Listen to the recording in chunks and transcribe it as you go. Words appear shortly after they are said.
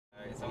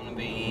So I'm going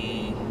to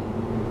be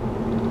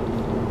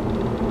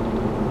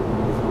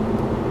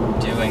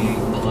doing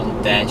the little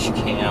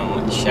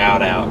Dashcam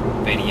shout-out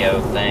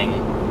video thing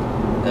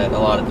that a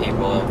lot of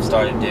people have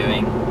started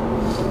doing.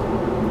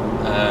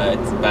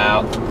 It's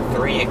about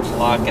 3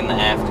 o'clock in the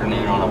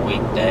afternoon on a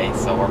weekday,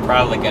 so we're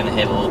probably going to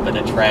hit a little bit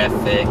of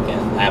traffic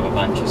and have a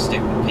bunch of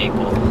stupid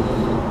people.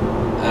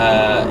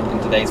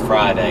 And today's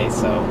Friday,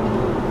 so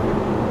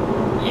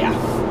yeah.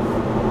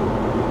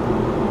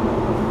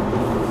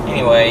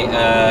 Anyway,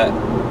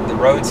 the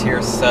roads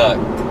here suck.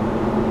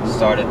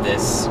 Started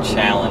this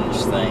challenge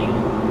thing,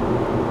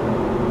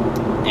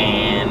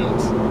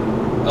 and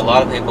a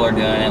lot of people are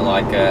doing it,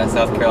 like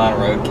South Carolina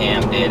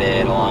Roadcam did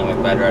it, along with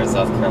Bad Drivers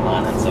of South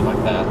Carolina and stuff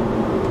like that.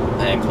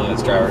 That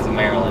includes Drivers of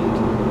Maryland.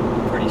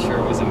 I'm pretty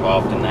sure was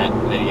involved in that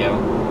video.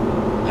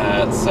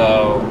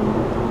 So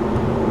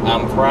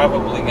I'm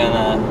probably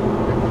gonna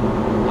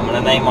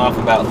name off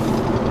about,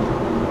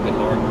 good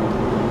lord,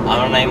 I'm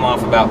gonna name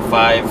off about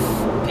 5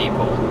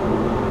 people.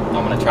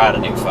 I'm gonna try to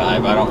do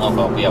 5. I don't know if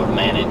I'll be able to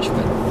manage,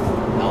 but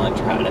I'm gonna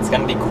try it. It's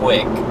gonna be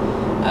quick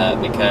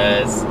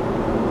because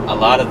a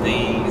lot of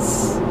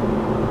these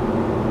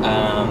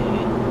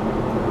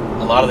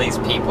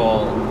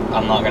people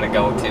I'm not going to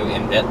go too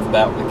in depth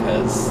about,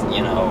 because,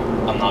 you know,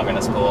 I'm not going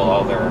to spoil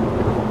all their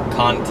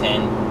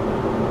content,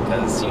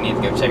 because you need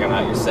to go check them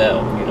out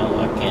yourself. You know,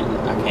 I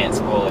can't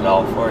spoil it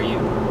all for you.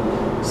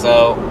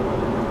 So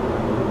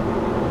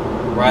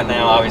right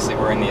now, obviously,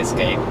 we're in the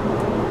Escape.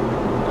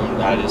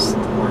 We're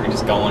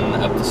just going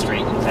up the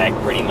street and back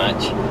pretty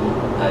much,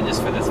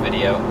 just for this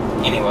video.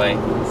 Anyway,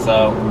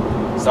 so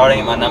starting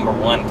at my number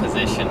 1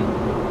 position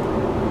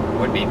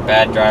would be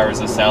Bad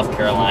Drivers of South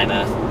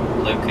Carolina,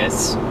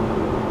 Lucas,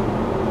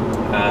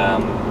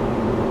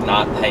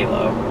 not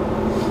Halo.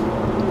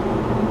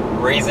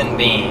 Reason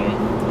being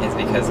is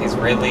because he's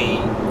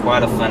really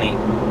quite a funny...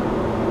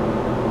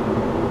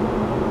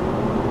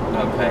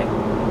 Okay,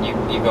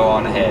 you go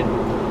on ahead.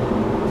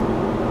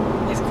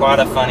 He's quite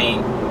a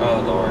funny... Oh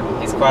Lord,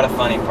 he's quite a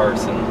funny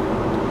person,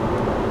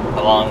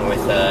 along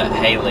with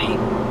Haley,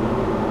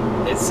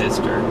 his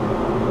sister,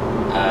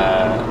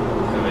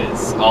 who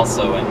is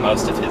also in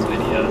most of his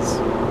videos.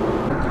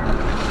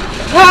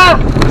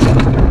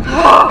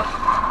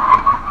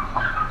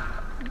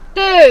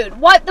 Dude,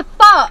 what the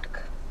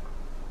fuck?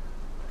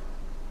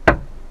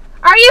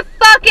 Are you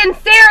fucking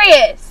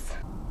serious?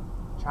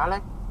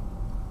 Charlie?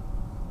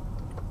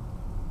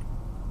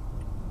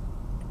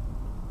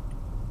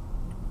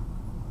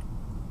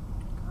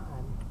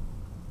 God.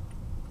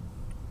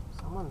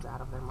 Someone's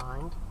out of their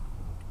mind.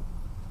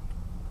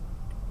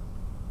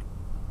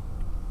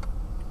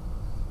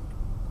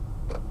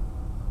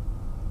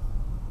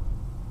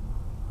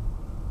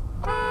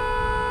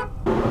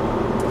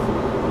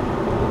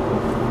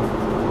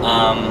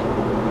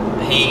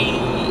 He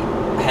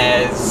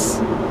has...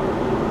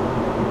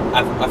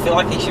 I feel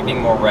like he should be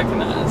more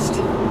recognized,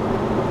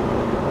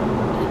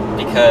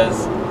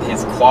 because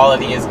his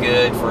quality is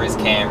good for his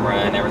camera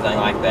and everything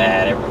like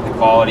that. The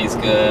quality is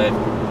good.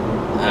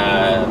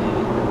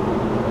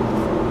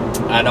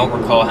 I don't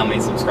recall how many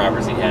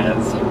subscribers he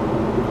has,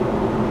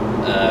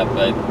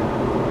 but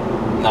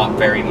not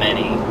very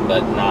many,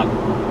 but not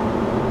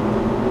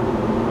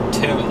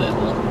too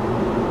little.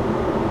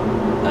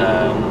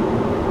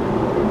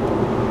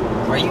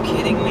 Are you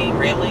kidding me?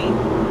 Really?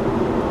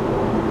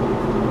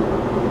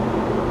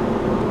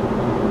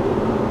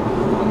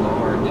 Oh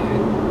Lord,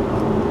 dude.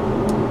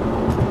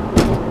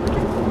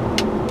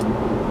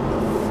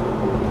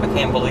 I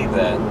can't believe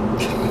that.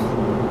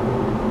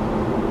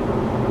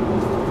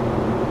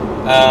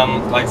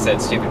 Like I said,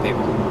 stupid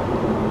people.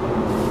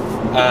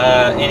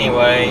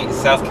 Anyway,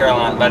 South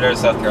Carolina, better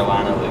South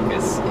Carolina,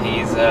 Lucas.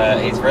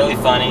 He's really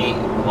funny,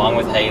 along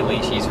with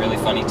Haley. She's really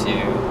funny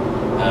too.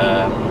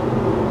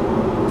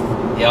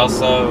 He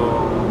also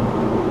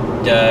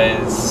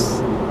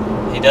does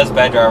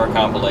Bad Driver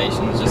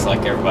compilations, just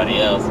like everybody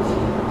else.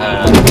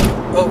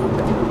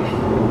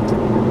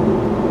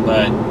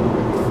 But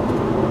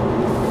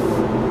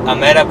I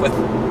met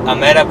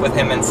up with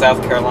him in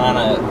South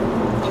Carolina.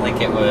 I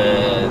think it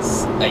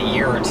was a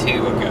year or 2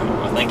 ago.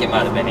 I think it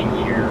might have been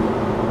a year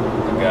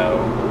ago.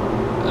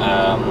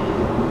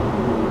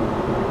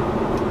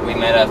 We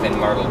met up in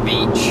Myrtle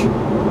Beach.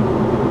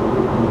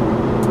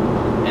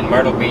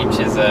 Myrtle Beach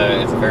is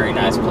a very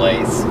nice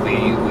place.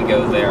 We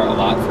go there a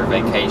lot for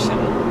vacation.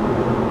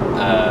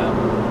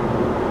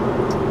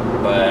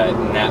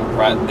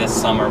 But this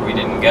summer we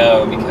didn't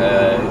go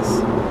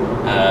because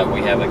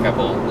we have a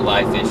couple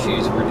life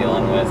issues we're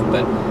dealing with.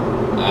 But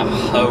I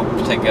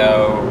hope to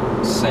go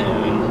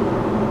soon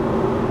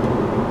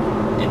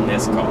in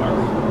this car.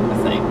 I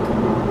think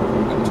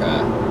I'm gonna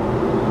try.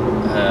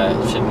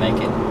 Should make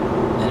it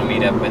and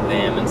meet up with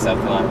them in South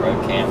Carolina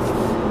Roadcam.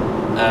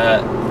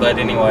 But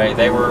anyway,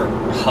 they were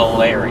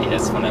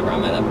hilarious whenever I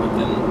met up with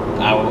them.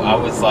 I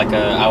was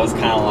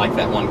kind of like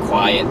that one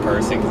quiet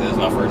person, because it was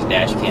my first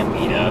Dashcam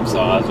meetup,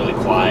 so I was really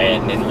quiet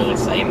and didn't really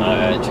say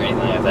much or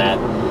anything like that.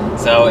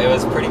 So it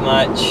was pretty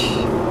much,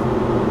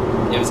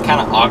 it was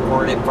kind of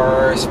awkward at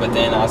first, but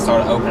then I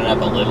started opening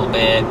up a little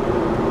bit,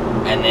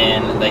 And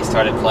then they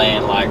started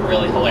playing like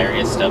really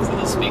hilarious stuff through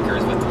the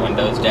speakers with the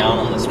windows down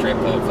on the strip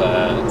of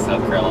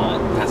South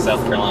Carolina.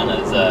 South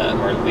Carolina's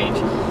Myrtle Beach,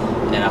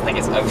 and I think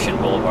it's Ocean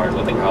Boulevard is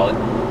what they call it.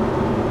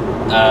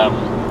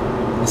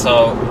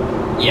 So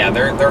yeah,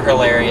 they're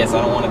hilarious.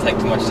 I don't want to take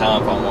too much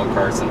time up on one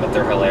person, but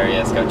they're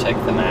hilarious. Go check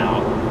them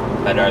out.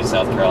 Better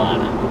South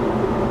Carolina.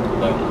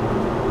 Boom.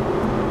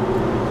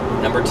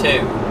 Number 2,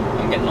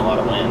 I'm getting a lot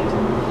of wind.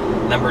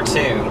 Number 2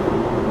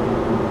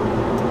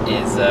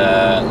 is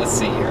let's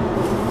see here.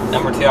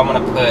 Number 2, I'm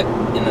gonna put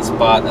in the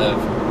spot of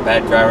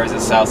bad drivers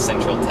of South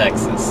Central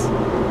Texas.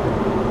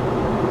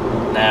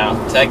 Now,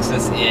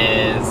 Texas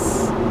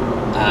is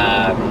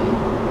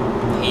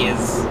he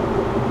is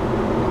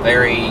a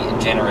very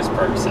generous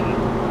person.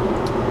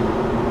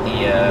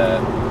 He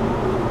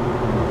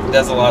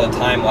does a lot of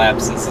time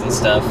lapses and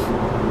stuff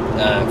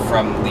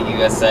from the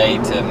USA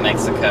to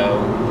Mexico,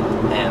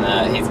 and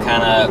he's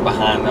kind of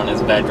behind on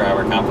his bad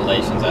driver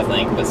compilations, I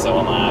think, but so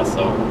am I.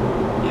 So,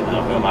 you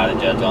know, who am I to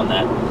judge on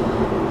that?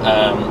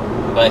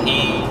 But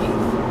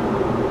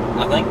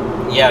I think,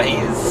 yeah,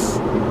 he's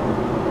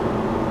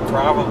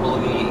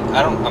probably,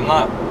 I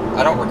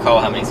don't recall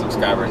how many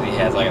subscribers he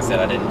has. Like I said,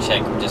 I didn't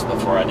check just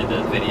before I did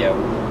this video,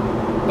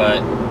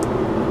 but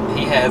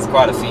he has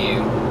quite a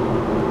few.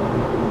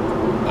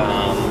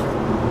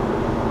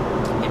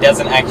 He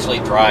doesn't actually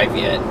drive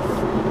yet,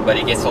 but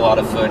he gets a lot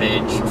of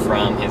footage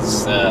from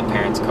his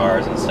parents'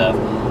 cars and stuff.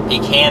 He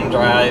can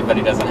drive, but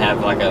he doesn't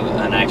have like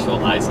an actual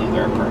license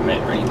or a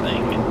permit or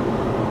anything.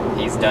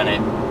 He's done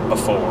it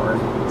before,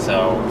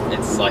 so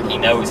it's like he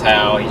knows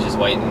how. He's just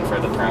waiting for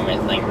the permit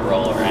thing to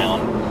roll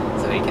around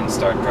so he can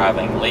start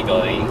driving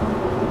legally,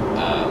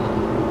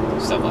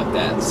 stuff like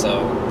that.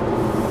 So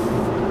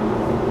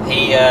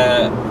he,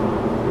 I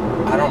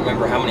don't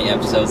remember how many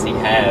episodes he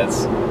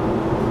has,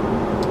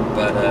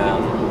 but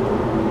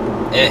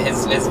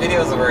his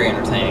videos are very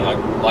entertaining.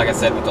 Like I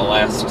said with the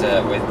last,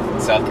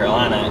 with South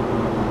Carolina,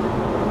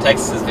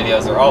 Texas's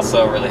videos are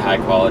also really high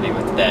quality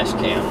with the dash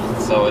cam,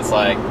 so it's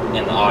like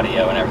in the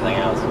audio and everything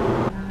else.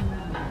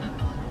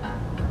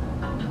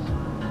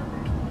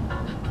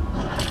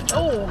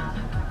 Oh!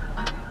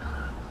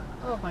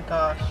 Oh my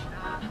gosh.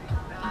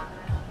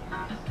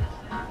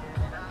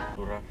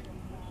 Mira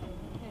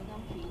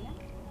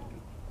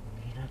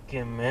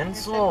qué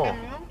menso.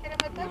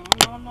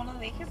 No lo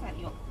dejes,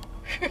 salió.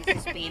 Que se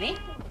espere.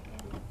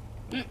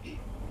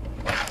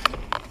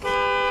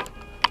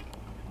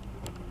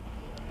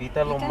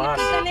 Quítalo más.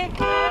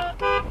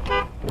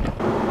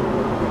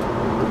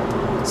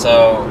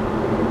 So,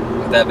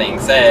 with that being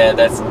said,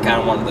 that's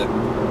kind of one of the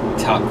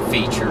top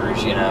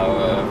features, you know,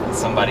 of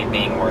somebody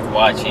being worth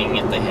watching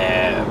if they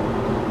have,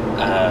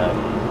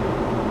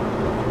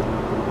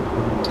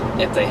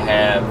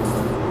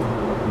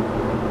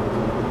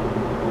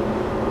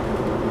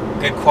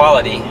 good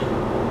quality,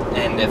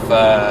 and if,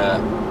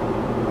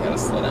 gotta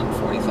slow down to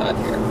 45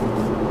 here,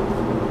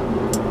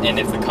 and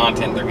if the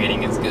content they're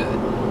getting is good.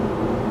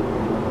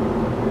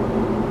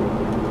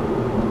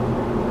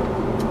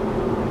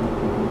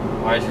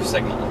 Why is your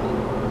signal on?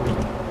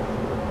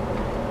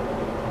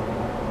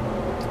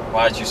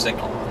 Why is your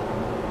signal on?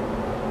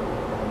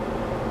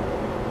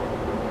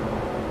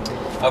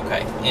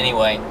 Okay,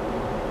 anyway.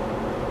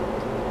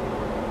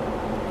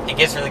 He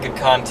gets really good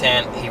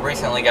content. He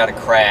recently got a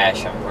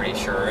crash, I'm pretty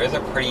sure. It was a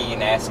pretty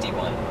nasty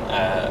one.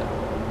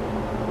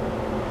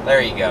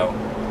 There you go.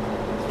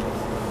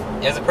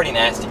 It was a pretty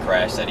nasty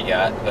crash that he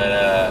got,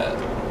 but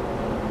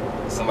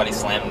somebody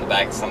slammed in the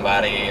back of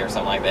somebody or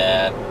something like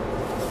that.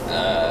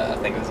 I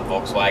think it was a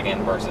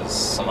Volkswagen versus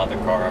some other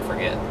car, I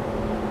forget.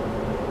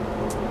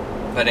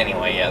 But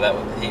anyway, yeah,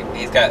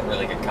 he's got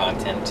really good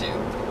content too.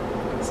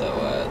 So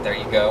there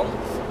you go.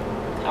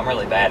 I'm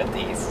really bad at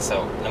these.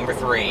 So number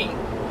 3,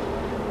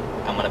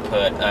 I'm gonna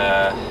put.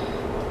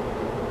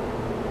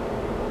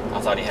 I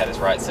thought he had his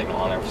right signal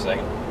on there for a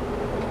second.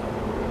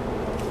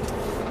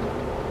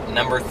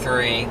 Number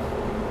 3,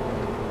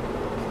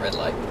 red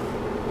light.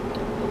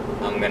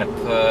 I'm gonna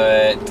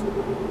put.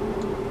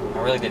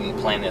 I really didn't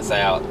plan this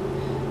out,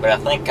 but I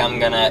think I'm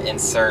gonna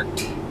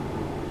insert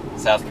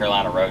South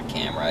Carolina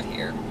Roadcam right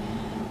here.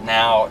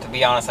 Now, to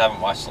be honest, I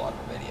haven't watched a lot of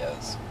her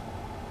videos.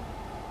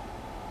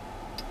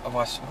 I've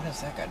watched, what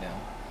is that guy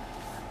doing?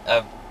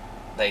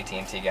 The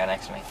AT&T guy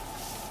next to me.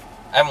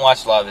 I haven't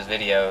watched a lot of his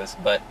videos,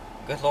 but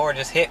good Lord,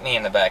 just hit me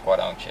in the back, why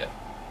don't you?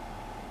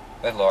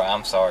 Good Lord,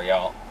 I'm sorry,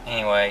 y'all.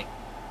 Anyway,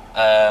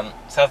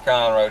 South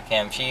Carolina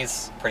Roadcam,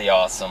 she's pretty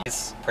awesome.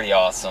 She's pretty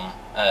awesome.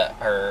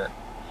 Her,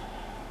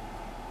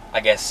 I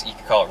guess you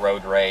could call it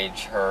road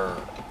rage, her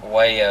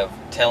way of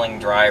telling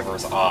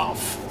drivers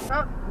off.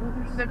 Oh,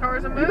 the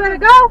cars are moving. You better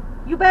go.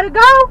 You better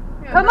go.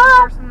 Yeah, Come better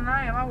on. person than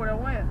I am. I would have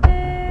went.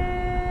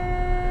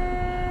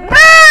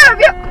 Move,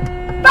 you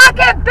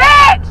fucking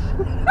bitch!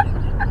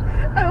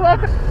 I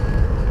love it.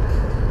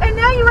 And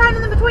now you're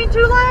riding in between 2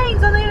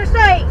 lanes on the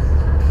interstate.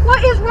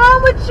 What is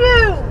wrong with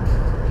you?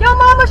 Your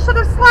mama should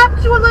have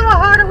slapped you a little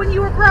harder when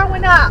you were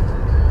growing up.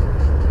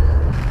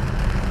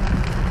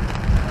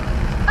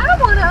 I don't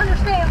want to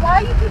understand why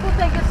you people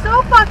think it's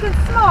so fucking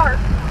smart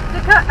to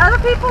cut other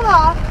people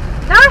off,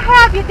 not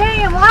have your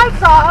damn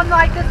lights on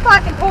like this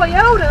fucking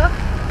Toyota.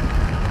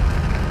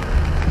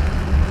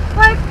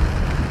 Like,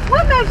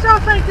 what makes y'all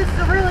think this is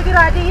a really good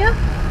idea?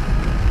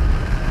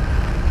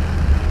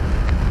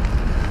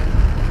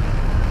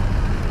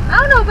 I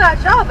don't know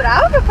about y'all, but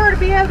I would prefer to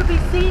be able to be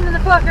seen in the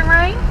fucking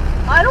rain.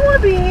 I don't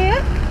want to be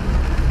hit.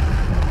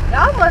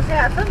 Y'all must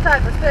have some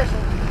type of special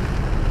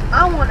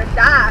I want to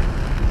die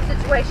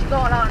situation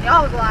going on in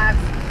y'all's lives.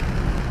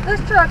 This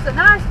truck's a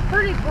nice,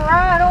 pretty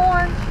bright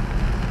orange,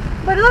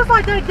 but it looks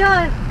like they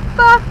done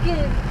fucked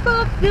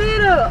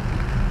it up.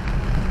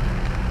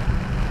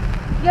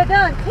 You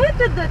done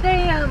tinted the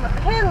damn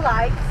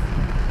headlights.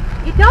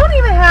 You don't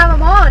even have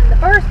them on in the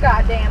first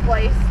goddamn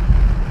place.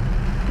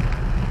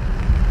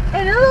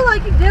 And it looks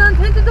like you done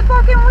tinted the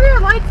fucking rear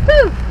lights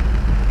too.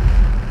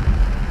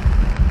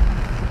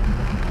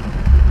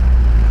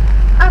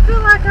 I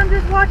feel like I'm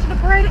just watching a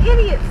parade of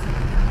idiots.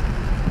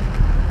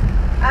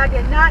 I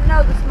did not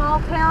know the small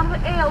town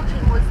of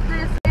Elgin was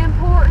this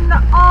important to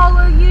all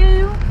of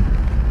you.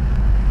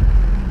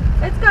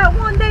 It's got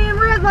one damn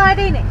red light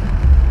in it.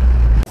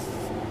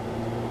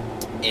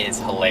 Is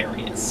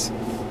hilarious.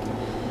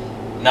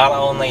 Not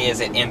only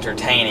is it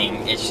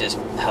entertaining, it's just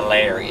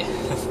hilarious.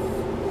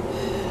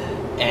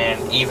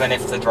 And even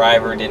if the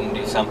driver didn't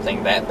do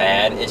something that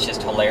bad, it's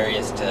just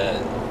hilarious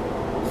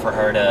for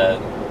her to,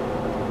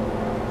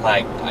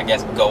 like, I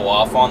guess, go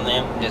off on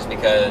them just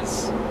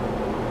because,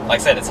 like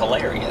I said, it's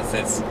hilarious.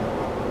 It's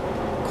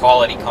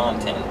quality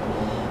content.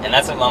 And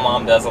that's what my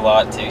mom does a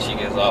lot too. She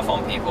goes off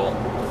on people.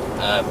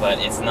 But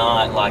it's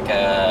not like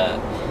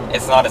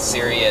it's not a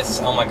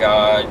serious, oh my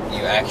god,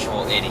 you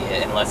actual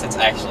idiot, unless it's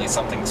actually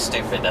something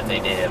stupid that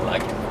they did,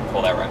 like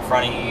pull that right in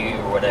front of you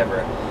or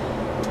whatever.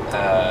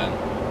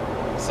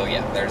 So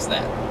yeah, there's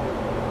that.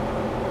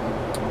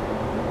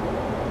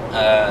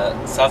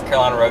 South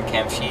Carolina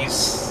Roadcam,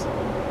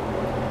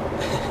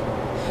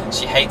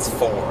 she hates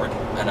Ford,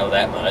 I know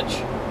that much.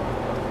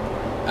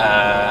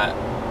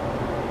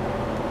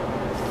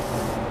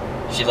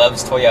 She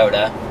loves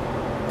Toyota,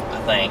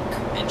 I think,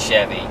 and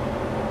Chevy,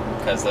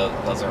 because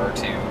those are her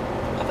two,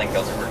 I think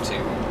those are her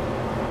two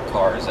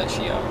cars that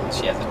she owns.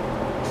 She has a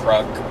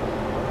truck,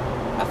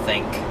 I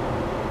think,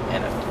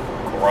 and a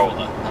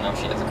Corolla. I know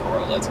she has a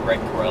Corolla. It's a red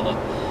Corolla.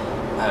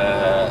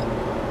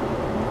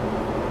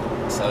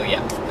 So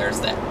yeah, there's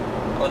that.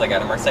 Oh, they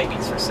got a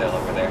Mercedes for sale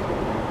over there.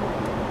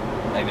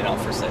 Maybe not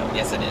for sale.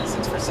 Yes, it is.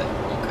 It's for sale.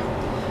 Okay.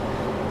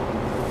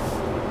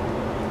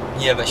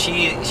 Yeah, but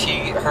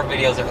her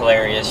videos are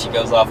hilarious. She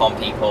goes off on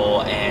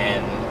people,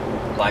 and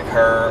like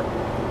her,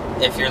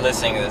 if you're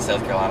listening to the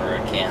South Carolina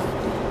Roadcam,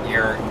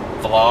 your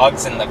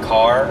vlogs in the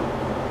car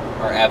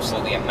are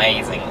absolutely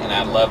amazing, and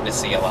I'd love to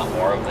see a lot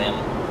more of them.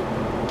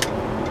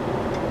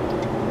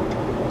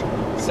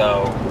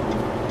 So,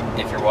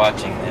 if you're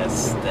watching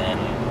this, then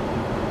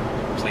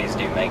please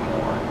do make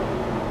more.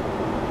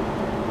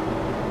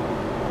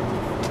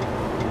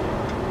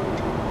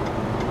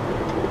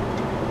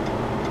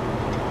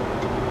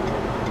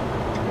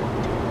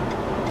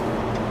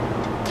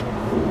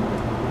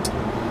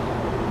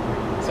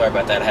 Sorry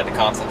about that, I had to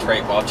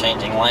concentrate while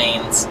changing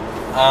lanes.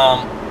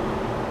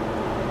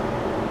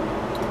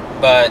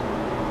 But,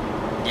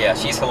 yeah,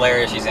 she's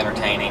hilarious, she's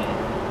entertaining.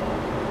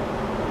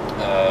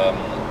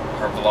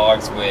 Her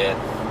vlogs with,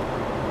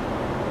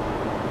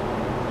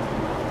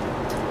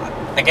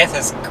 I guess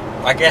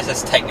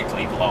it's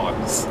technically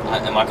vlogs.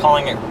 Am I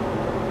calling it?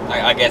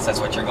 I guess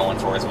that's what you're going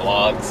for, is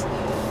vlogs.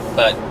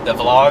 But the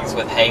vlogs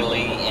with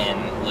Haley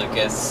and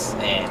Lucas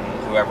and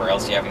whoever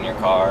else you have in your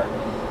car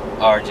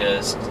are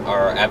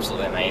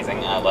absolutely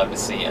amazing. I love to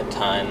see a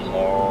ton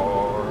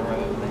more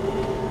of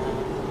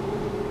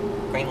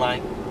them. Green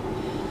light.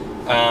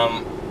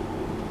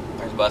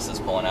 There's buses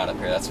pulling out up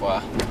here. That's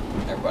why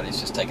everybody's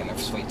just taking their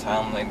sweet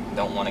time. They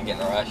don't want to get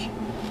in a rush.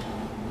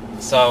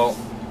 So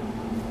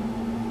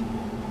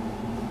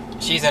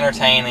she's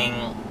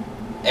entertaining.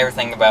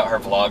 Everything about her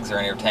vlogs are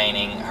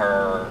entertaining.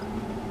 Her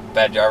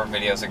bad driver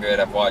videos are good.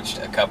 I've watched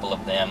a couple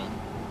of them.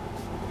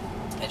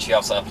 And she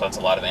also uploads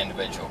a lot of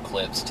individual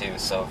clips too.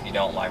 So if you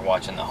don't like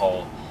watching the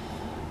whole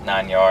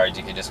 9 yards,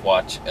 you could just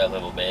watch a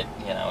little bit.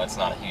 You know, it's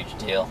not a huge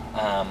deal.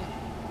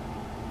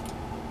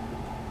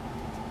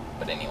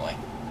 But anyway,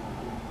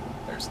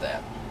 there's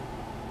that.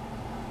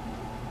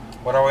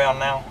 What are we on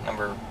now?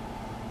 Number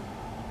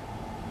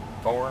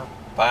 4,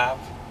 5,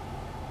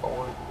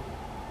 4,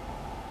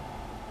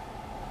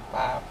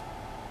 5.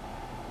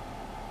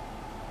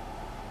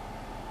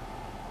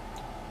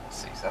 Let's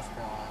see, South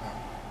Carolina,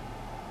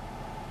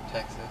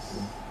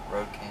 Texas,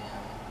 Roadcam.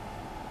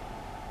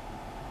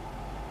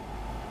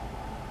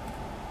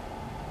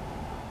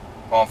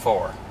 On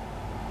 4.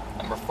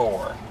 Number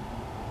 4.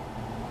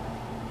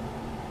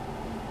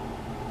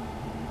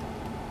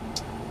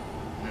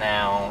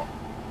 Now,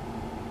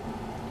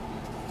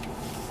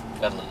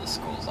 gotta leave the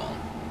school zone.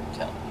 I'm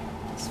telling you,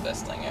 it's the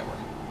best thing ever.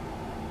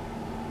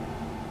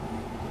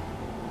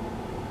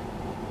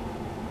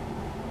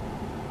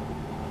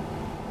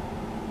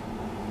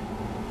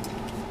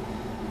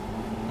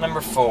 Number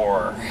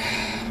 4.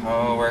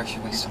 Oh, where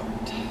should we start?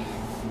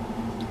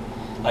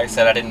 like I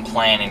said, I didn't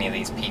plan any of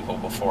these people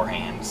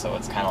beforehand, so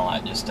it's kind of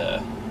like just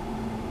a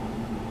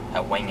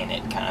winging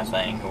it kind of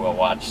thing. Who will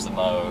watch the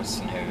most,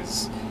 and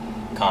whose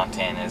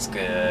content is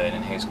good,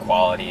 and whose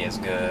quality is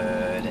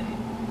good,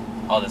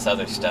 and all this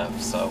other stuff.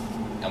 So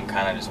I'm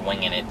kind of just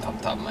winging it off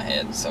the top of my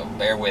head. So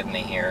bear with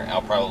me here.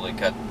 I'll probably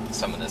cut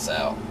some of this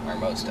out, or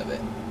most of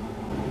it.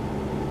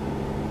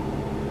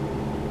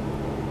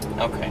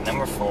 Okay,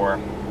 number 4.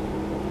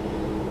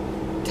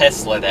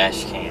 Tesla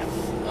Dashcam.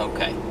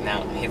 Okay,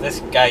 now this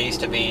guy used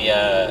to be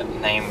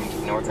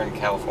named Northern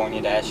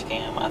California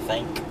Dashcam, I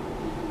think.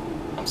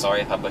 I'm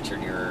sorry if I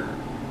butchered your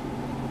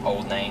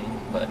old name,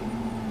 but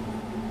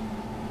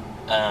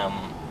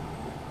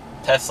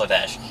Tesla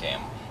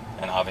Dashcam,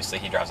 and obviously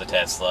he drives a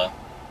Tesla.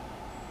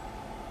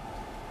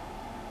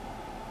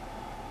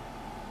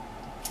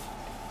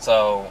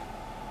 So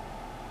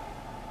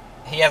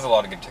he has a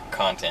lot of good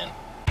content.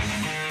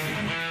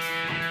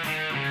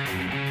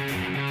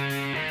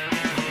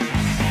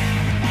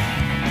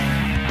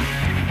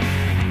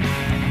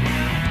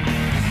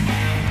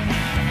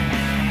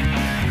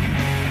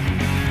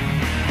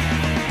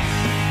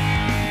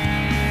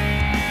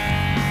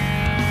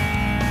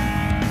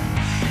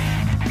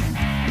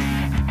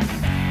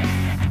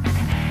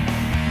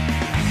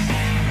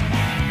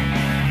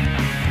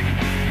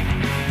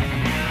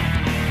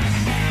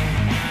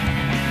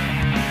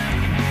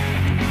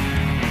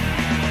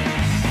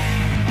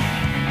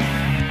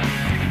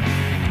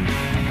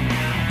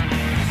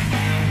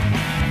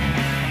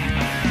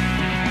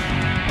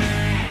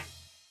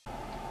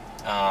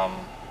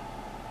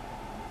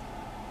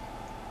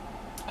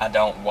 I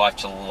don't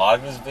watch a lot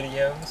of his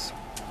videos,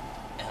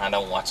 and I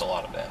don't watch a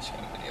lot of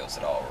Dashcam videos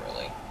at all,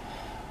 really.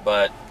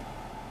 But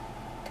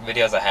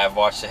videos I have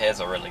watched of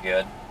his are really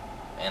good,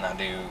 and I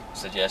do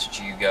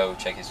suggest you go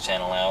check his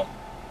channel out.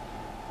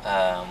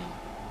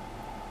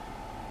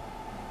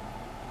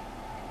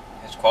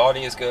 His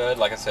quality is good,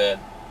 like I said.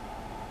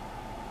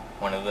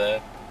 One of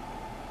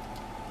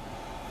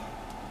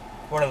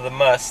the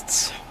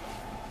musts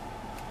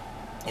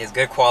is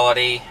good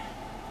quality.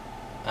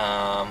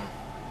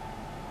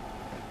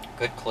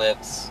 Good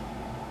clips.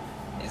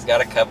 He's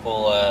got a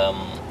couple.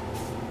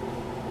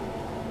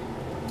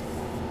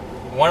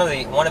 One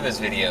of his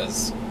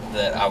videos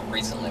that I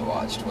recently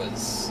watched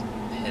was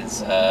his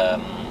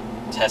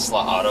Tesla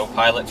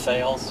autopilot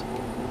fails.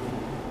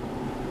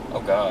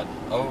 Oh god,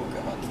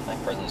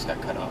 that person just got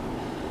cut off.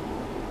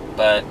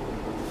 But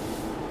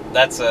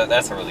that's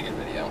a really good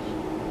video.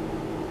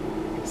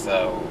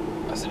 So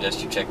I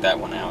suggest you check that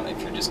one out if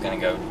you're just gonna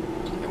go.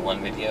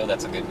 One video,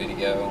 that's a good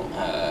video.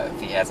 If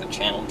he has a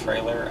channel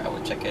trailer, I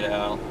would check it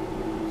out.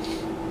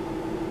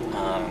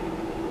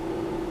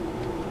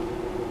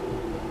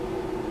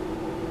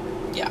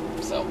 Yeah,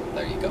 so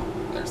there you go.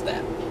 There's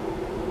that.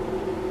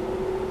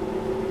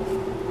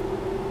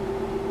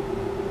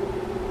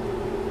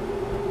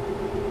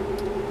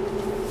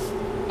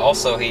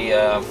 Also, he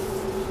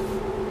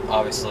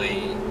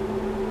obviously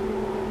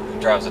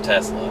drives a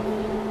Tesla,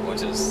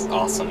 which is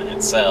awesome in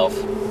itself.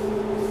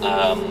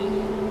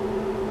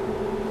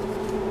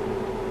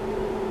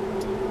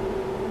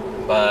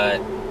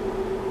 But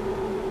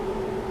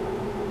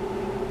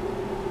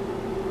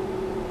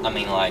I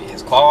mean, like,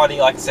 his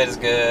quality, like I said, is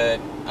good.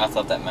 I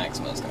thought that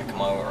Maxima was going to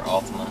come over, or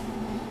Altima.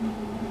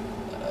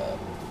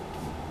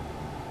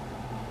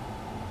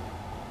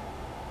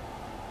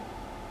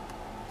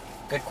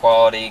 Good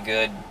quality,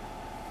 good.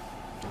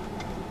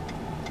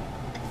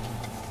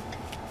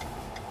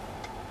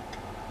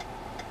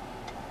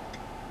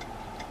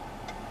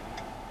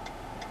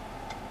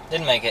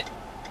 Didn't make it.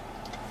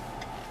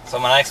 So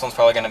my next one's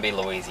probably going to be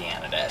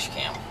Louisiana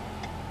Dashcam,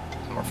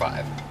 number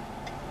 5.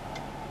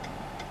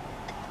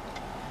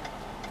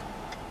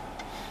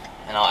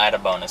 And I'll add a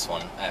bonus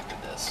one after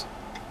this.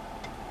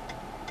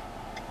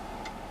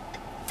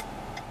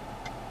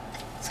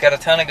 It's got a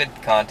ton of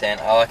good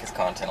content. I like his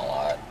content a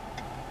lot.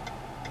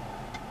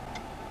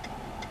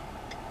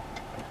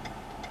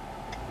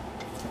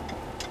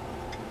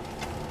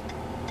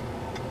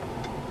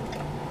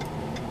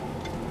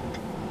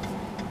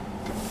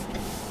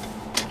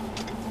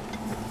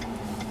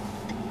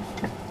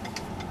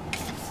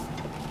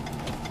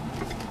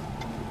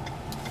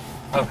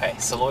 Okay,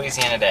 so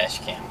Louisiana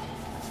Dashcam.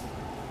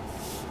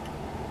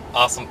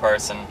 Awesome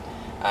person.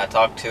 I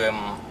talk to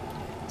him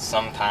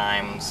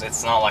sometimes.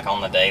 It's not like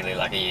on the daily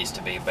like it used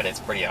to be, but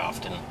it's pretty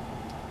often.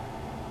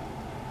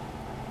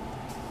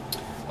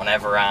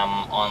 Whenever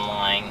I'm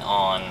online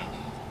on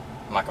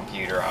my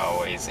computer, I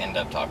always end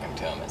up talking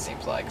to him, it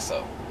seems like.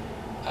 So,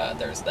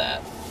 there's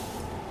that.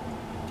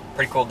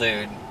 Pretty cool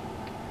dude.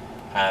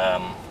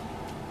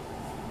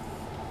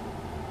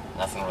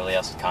 Nothing really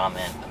else to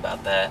comment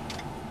about that.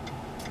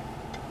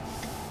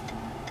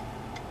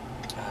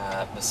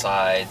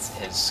 Besides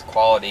his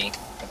quality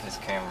of his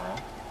camera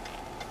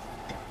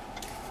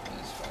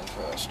is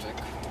fantastic.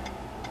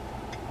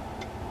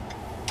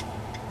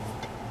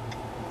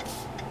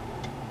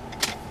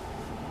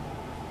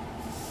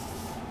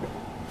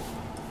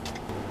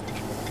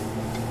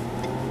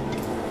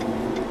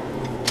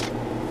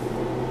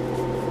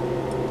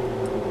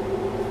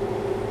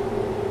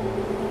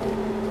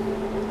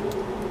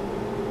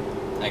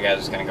 That guy's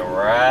just gonna go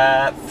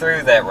right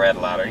through that red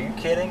light. Are you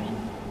kidding?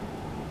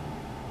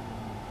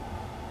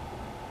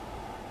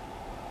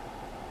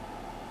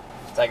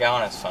 Is that guy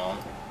on his phone?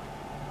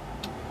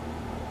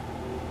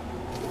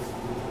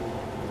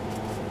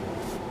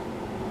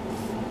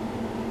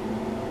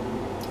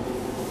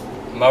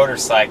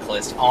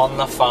 Motorcyclist on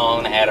the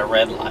phone at a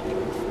red light.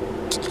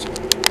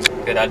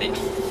 Good idea.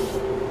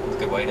 It's a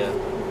good way to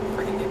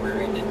freaking get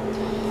rear-ended.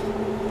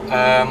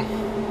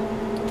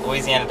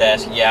 Louisiana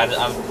Dash. Yeah,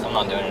 I'm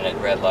not doing it at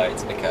red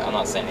lights because I'm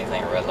not saying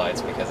anything at red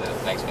lights because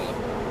it makes me look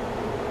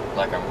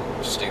like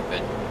I'm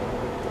stupid.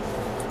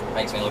 It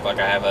makes me look like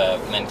I have a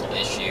mental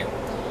issue.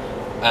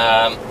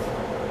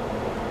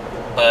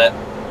 But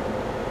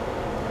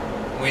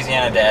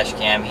Louisiana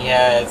Dashcam, he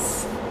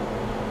has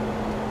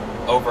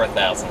over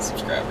 1,000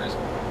 subscribers,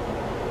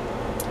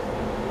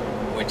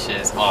 which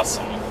is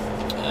awesome.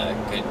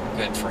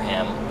 Good for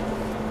him.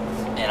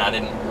 And I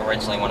didn't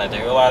originally want to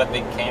do a lot of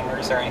big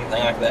cameras or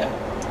anything like that,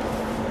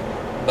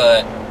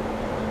 but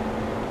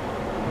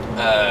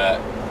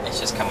it's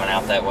just coming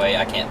out that way.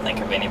 I can't think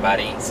of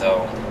anybody,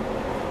 so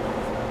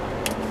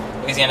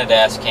Louisiana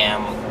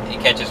Dashcam, he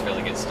catches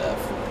really good stuff.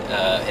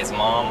 His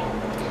mom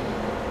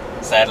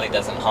sadly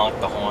doesn't honk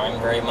the horn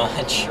very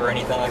much or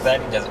anything like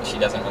that. She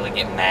doesn't really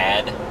get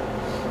mad.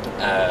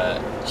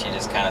 She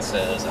just kind of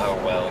says, "Oh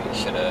well, you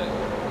should have.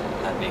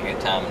 That'd be a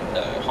good time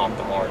to honk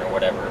the horn or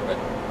whatever," but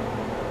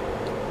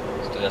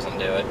still doesn't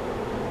do it.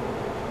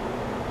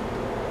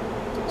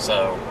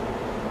 So,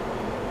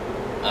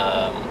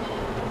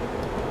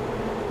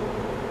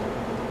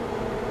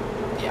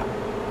 yeah.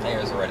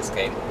 Here's a Red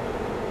Escape.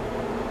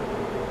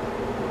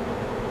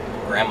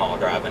 Grandma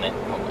driving it.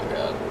 Oh my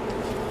god.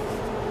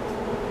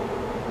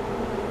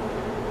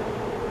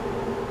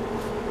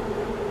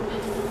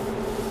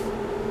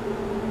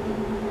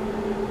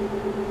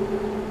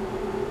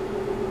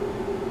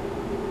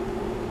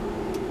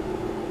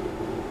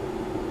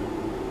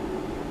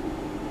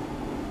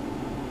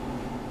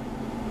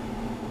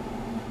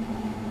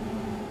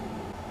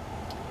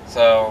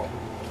 So,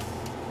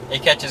 he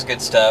catches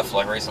good stuff.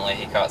 Like recently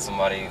he caught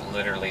somebody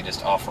literally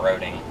just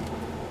off-roading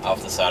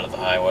off the side of the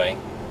highway,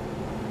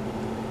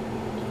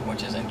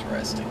 which is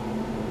interesting.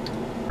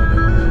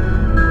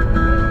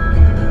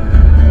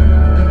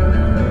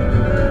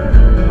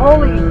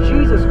 Holy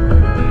Jesus.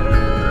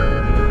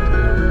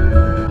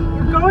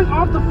 You're going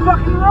off the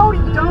fucking road,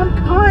 you dumb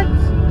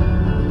cunts!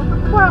 What the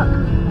fuck?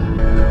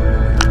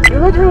 You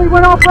literally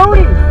went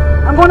off-roading!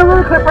 I'm going to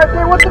road clip right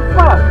there, what the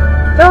fuck?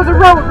 There was a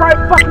road right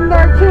fucking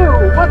there too!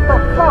 What the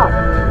fuck?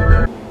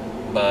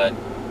 But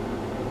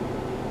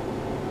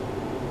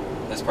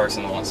this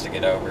person wants to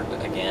get over,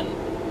 but again,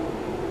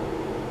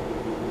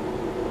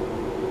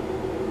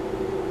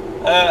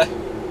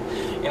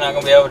 you're not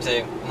gonna be able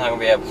to. Not gonna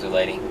be able to,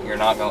 lady. You're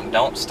not going.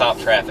 Don't stop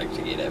traffic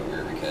to get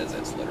over because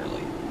it's literally.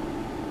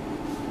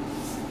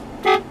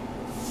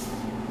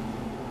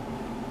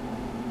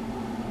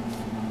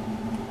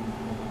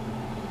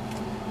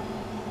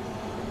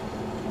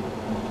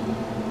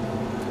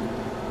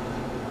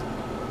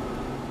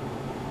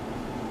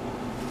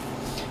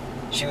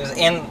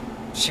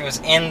 She was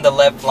in the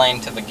left lane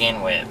to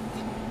begin with.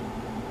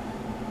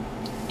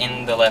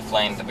 In the left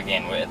lane to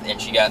begin with, and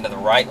she got into the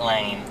right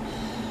lane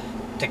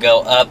to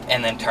go up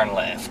and then turn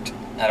left.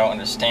 I don't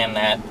understand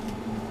that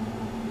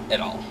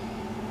at all,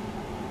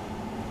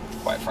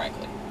 quite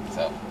frankly.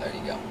 So there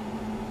you go.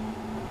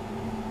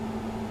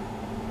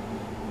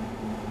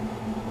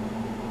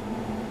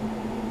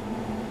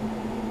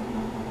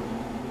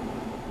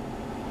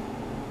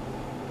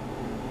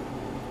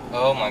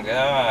 Oh my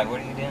god,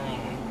 what are you doing?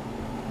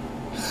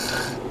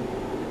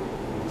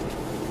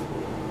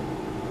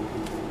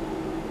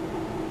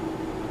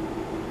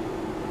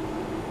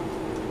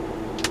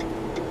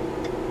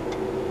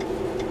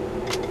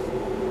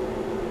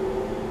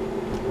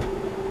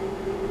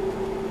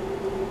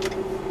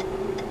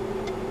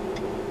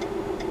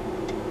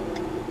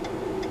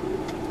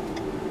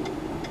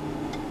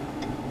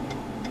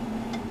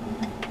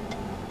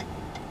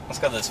 Let's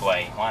go this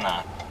way, why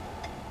not?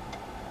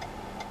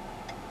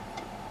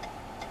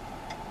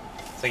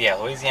 So yeah,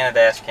 Louisiana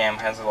Dashcam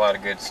has a lot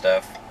of good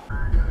stuff.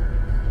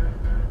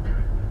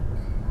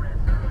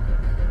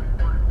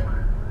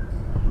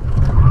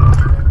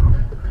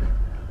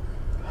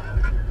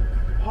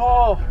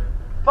 Oh,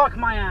 fuck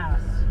my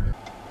ass.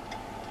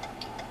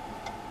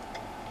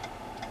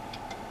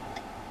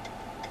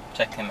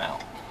 Check him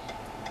out.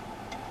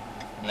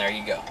 And there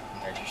you go.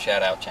 There's your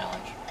shout out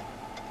challenge.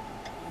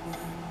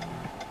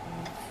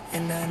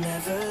 And I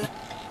never.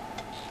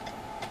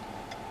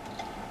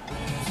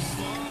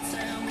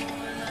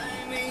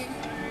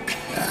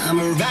 I'm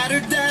a ride or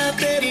die,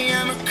 baby,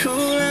 I'm a cool